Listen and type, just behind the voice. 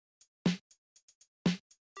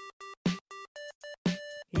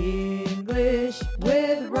English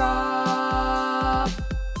with Rob.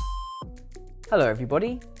 Hello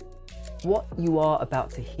everybody. What you are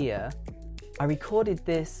about to hear, I recorded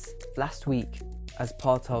this last week as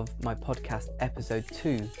part of my podcast episode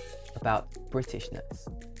 2 about Britishness.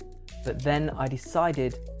 But then I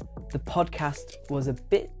decided the podcast was a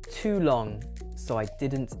bit too long, so I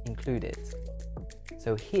didn't include it.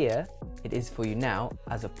 So here it is for you now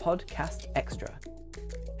as a podcast extra.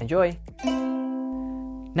 Enjoy!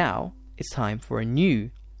 Now it's time for a new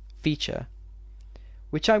feature,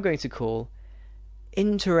 which I'm going to call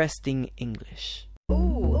Interesting English.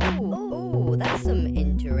 Ooh, that's some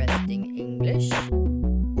interesting English.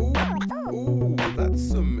 Ooh, that's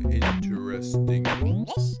some interesting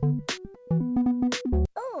English?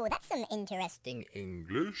 Ooh, that's some interesting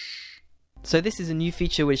English. So this is a new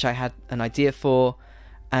feature which I had an idea for,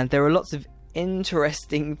 and there are lots of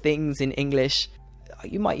interesting things in English.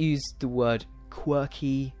 You might use the word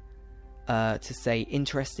quirky to say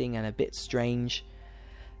interesting and a bit strange.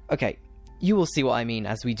 Okay, you will see what I mean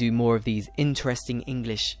as we do more of these interesting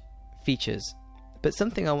English features. But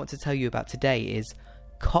something I want to tell you about today is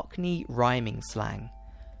Cockney rhyming slang.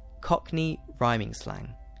 Cockney rhyming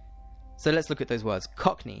slang. So let's look at those words.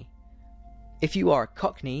 Cockney. If you are a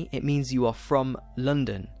Cockney, it means you are from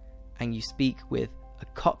London and you speak with a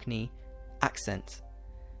Cockney accent.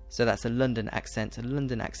 So that's a London accent. A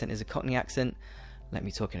London accent is a Cockney accent. Let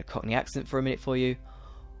me talk in a Cockney accent for a minute for you.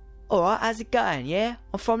 Alright, how's it going, yeah?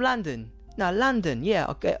 I'm from London. No, London, yeah.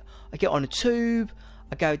 I get on a tube,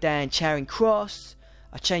 I go down Charing Cross,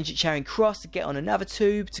 I change at Charing Cross to get on another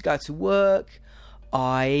tube to go to work.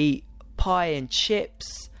 I eat pie and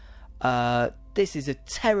chips. This is a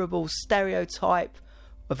terrible stereotype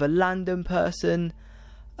of a London person.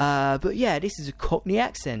 But yeah, this is a Cockney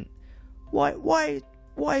accent. Why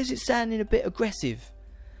is it sounding a bit aggressive?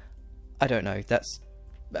 I don't know. That's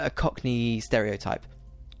a Cockney stereotype.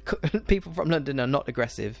 People from London are not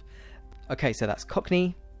aggressive. Okay, so that's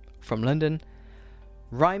Cockney from London.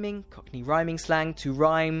 Rhyming, Cockney rhyming slang, to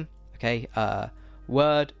rhyme. Okay,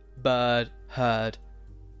 word, bird, herd,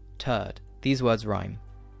 turd. These words rhyme.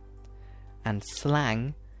 And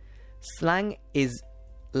slang. Slang is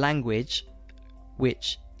language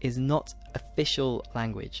which is not official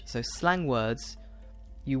language. So slang words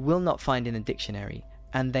you will not find in a dictionary,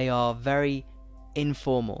 and they are very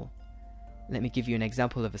informal. Let me give you an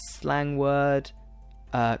example of a slang word.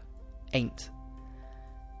 Ain't.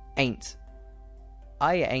 Ain't.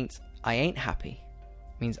 I ain't happy.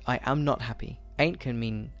 Means I am not happy. Ain't can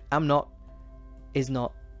mean am not, is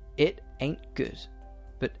not, it ain't good.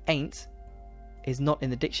 But ain't is not in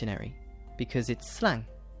the dictionary because it's slang.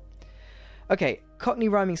 Okay, Cockney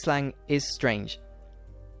rhyming slang is strange.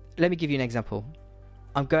 Let me give you an example.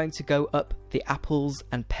 I'm going to go up the apples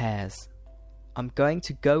and pears. I'm going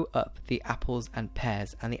to go up the apples and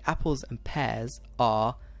pears. And the apples and pears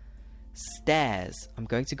are stairs. I'm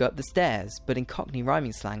going to go up the stairs. But in Cockney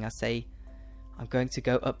rhyming slang, I say, I'm going to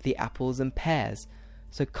go up the apples and pears.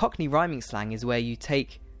 So Cockney rhyming slang is where you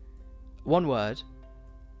take one word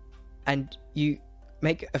and you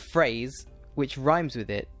make a phrase which rhymes with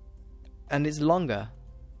it and is longer.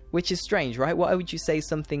 Which is strange, right? Why would you say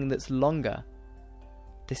something that's longer?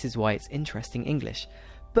 This is why it's interesting English.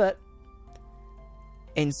 But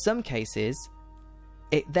in some cases,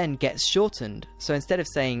 it then gets shortened. So instead of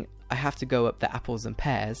saying, I have to go up the apples and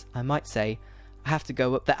pears, I might say, I have to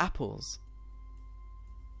go up the apples.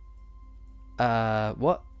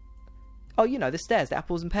 What? Oh, you know, the stairs, the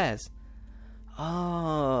apples and pears.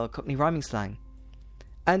 Oh, Cockney rhyming slang.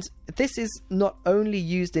 And this is not only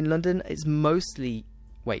used in London, it's mostly...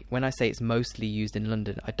 Wait, when I say it's mostly used in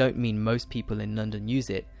London, I don't mean most people in London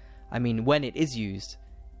use it. I mean when it is used,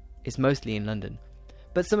 it's mostly in London.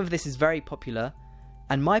 But some of this is very popular,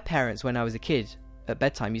 and my parents, when I was a kid, at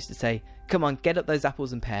bedtime used to say, come on, get up those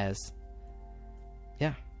apples and pears.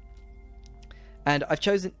 Yeah. And I've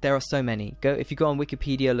chosen... There are so many. If you go on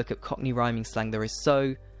Wikipedia, look at Cockney rhyming slang, there are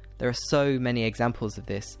so many examples of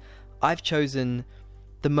this. I've chosen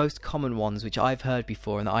the most common ones, which I've heard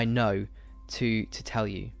before and that I know, to tell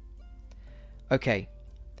you. Okay,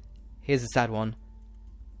 here's a sad one.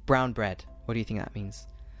 Brown bread. What do you think that means?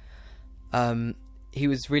 He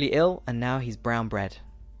was really ill and now he's brown bread.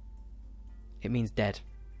 It means dead.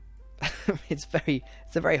 It's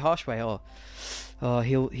a very harsh way.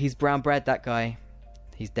 He's brown bread, that guy.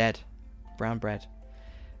 He's dead. Brown bread.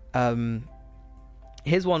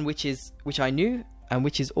 Here's one which I knew and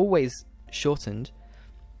which is always shortened.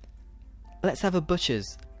 Let's have a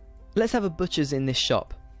butcher's. Let's have a butcher's in this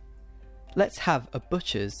shop. Let's have a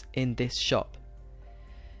butcher's in this shop.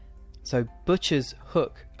 So butcher's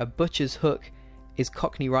hook. A butcher's hook is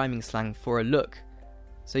Cockney rhyming slang for a look.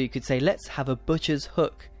 So you could say, let's have a butcher's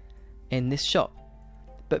hook in this shop.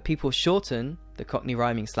 But people shorten the Cockney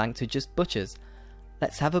rhyming slang to just butchers.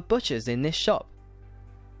 Let's have a butcher's in this shop.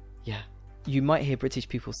 Yeah, you might hear British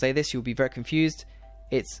people say this, you'll be very confused.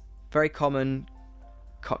 It's very common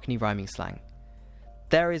Cockney rhyming slang.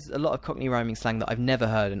 There is a lot of Cockney rhyming slang that I've never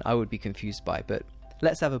heard and I would be confused by, but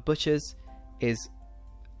let's have a butcher's is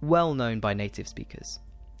well known by native speakers.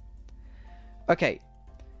 Okay.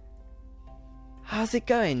 How's it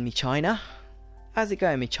going, me China? How's it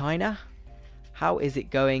going, me China? How is it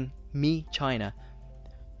going, me China?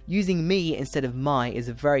 Using me instead of my is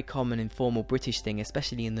a very common informal British thing,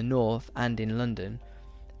 especially in the north and in London.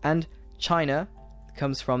 And China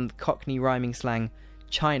comes from Cockney rhyming slang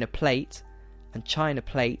China plate, and China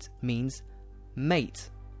plate means mate.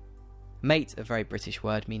 Mate, a very British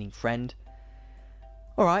word meaning friend.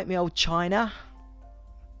 Alright, me old China.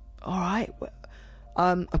 Alright,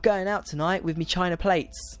 I'm going out tonight with me China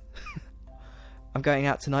plates. I'm going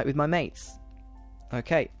out tonight with my mates.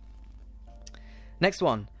 Okay. Next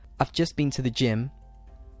one. I've just been to the gym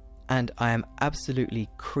and I am absolutely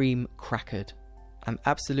cream crackered. I'm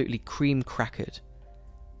absolutely cream crackered.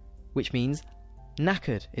 Which means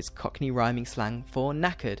knackered. It's Cockney rhyming slang for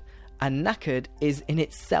knackered. And knackered is in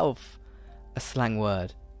itself a slang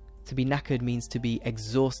word. To be knackered means to be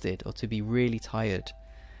exhausted or to be really tired.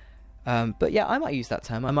 But yeah, I might use that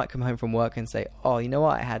term. I might come home from work and say, oh, you know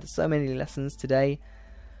what? I had so many lessons today.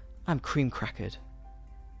 I'm cream crackered.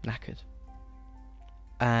 Knackered.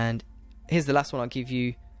 And here's the last one I'll give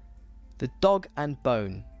you. The dog and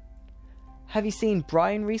bone. Have you seen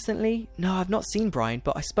Brian recently? No, I've not seen Brian,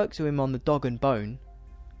 but I spoke to him on the dog and bone.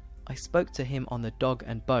 I spoke to him on the dog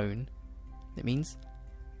and bone. It means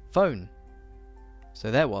phone.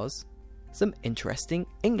 So there was some interesting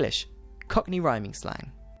English Cockney rhyming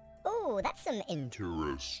slang. Ooh, that's some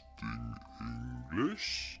Interesting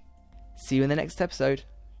English. See you in the next episode.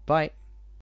 Bye.